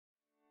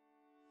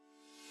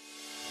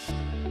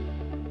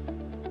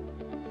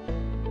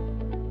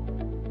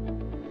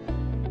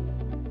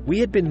We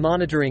had been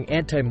monitoring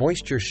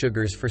anti-moisture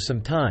sugars for some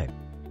time,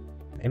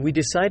 and we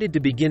decided to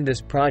begin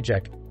this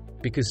project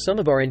because some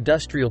of our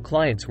industrial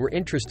clients were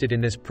interested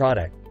in this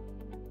product,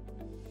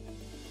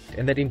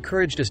 and that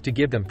encouraged us to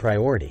give them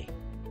priority.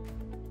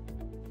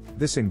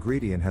 This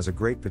ingredient has a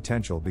great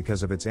potential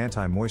because of its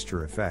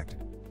anti-moisture effect,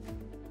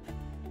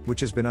 which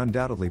has been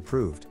undoubtedly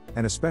proved,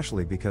 and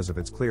especially because of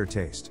its clear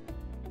taste.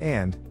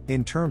 And,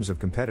 in terms of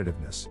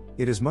competitiveness,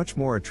 it is much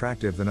more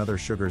attractive than other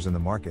sugars in the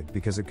market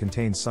because it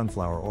contains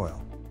sunflower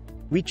oil.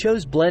 We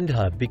chose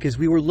Blendhub because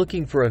we were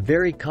looking for a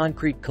very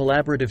concrete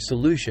collaborative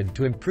solution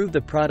to improve the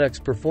product's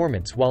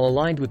performance while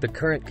aligned with the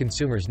current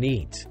consumers'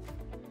 needs.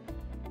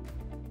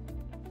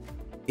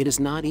 It is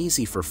not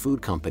easy for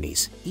food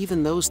companies,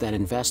 even those that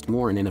invest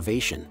more in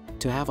innovation,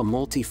 to have a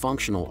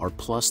multifunctional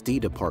R+D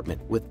department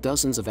with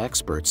dozens of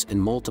experts in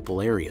multiple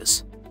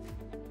areas.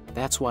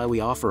 That's why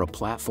we offer a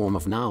platform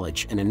of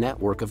knowledge and a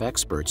network of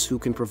experts who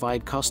can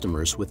provide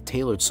customers with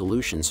tailored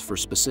solutions for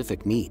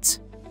specific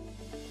needs.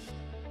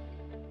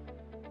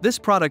 This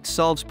product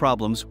solves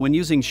problems when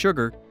using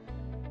sugar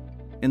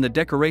in the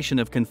decoration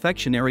of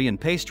confectionery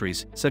and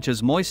pastries, such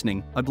as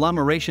moistening,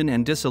 agglomeration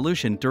and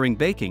dissolution during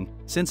baking,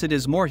 since it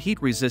is more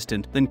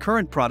heat-resistant than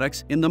current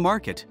products in the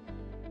market.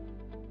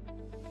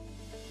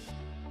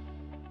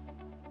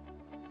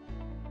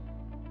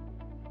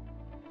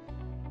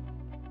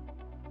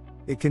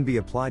 It can be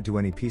applied to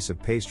any piece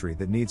of pastry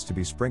that needs to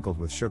be sprinkled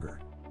with sugar.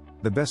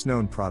 The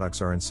best-known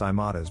products are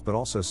ensaimadas but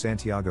also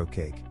Santiago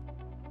cake,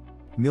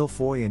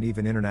 millefeuille, and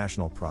even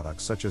international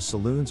products such as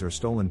saloons or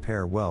stollen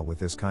pair well with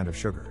this kind of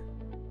sugar.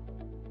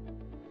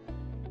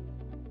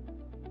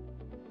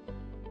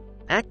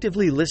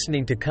 Actively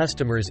listening to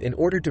customers in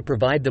order to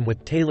provide them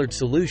with tailored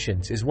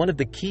solutions is one of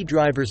the key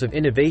drivers of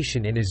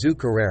innovation in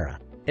Azucarera,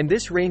 and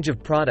this range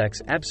of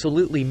products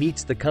absolutely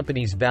meets the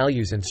company's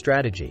values and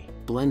strategy.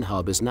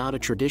 Blendhub is not a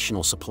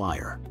traditional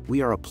supplier.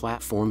 We are a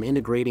platform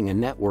integrating a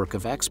network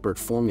of expert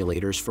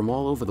formulators from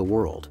all over the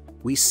world.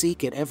 We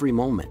seek at every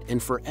moment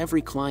and for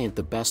every client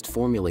the best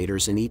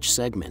formulators in each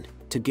segment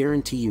to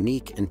guarantee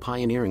unique and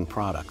pioneering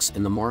products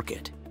in the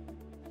market.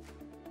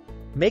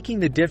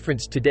 Making the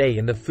difference today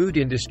in the food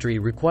industry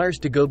requires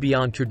to go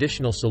beyond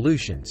traditional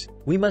solutions.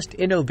 We must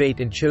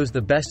innovate and choose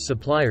the best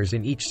suppliers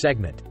in each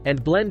segment,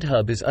 and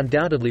Blendhub is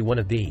undoubtedly one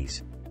of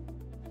these.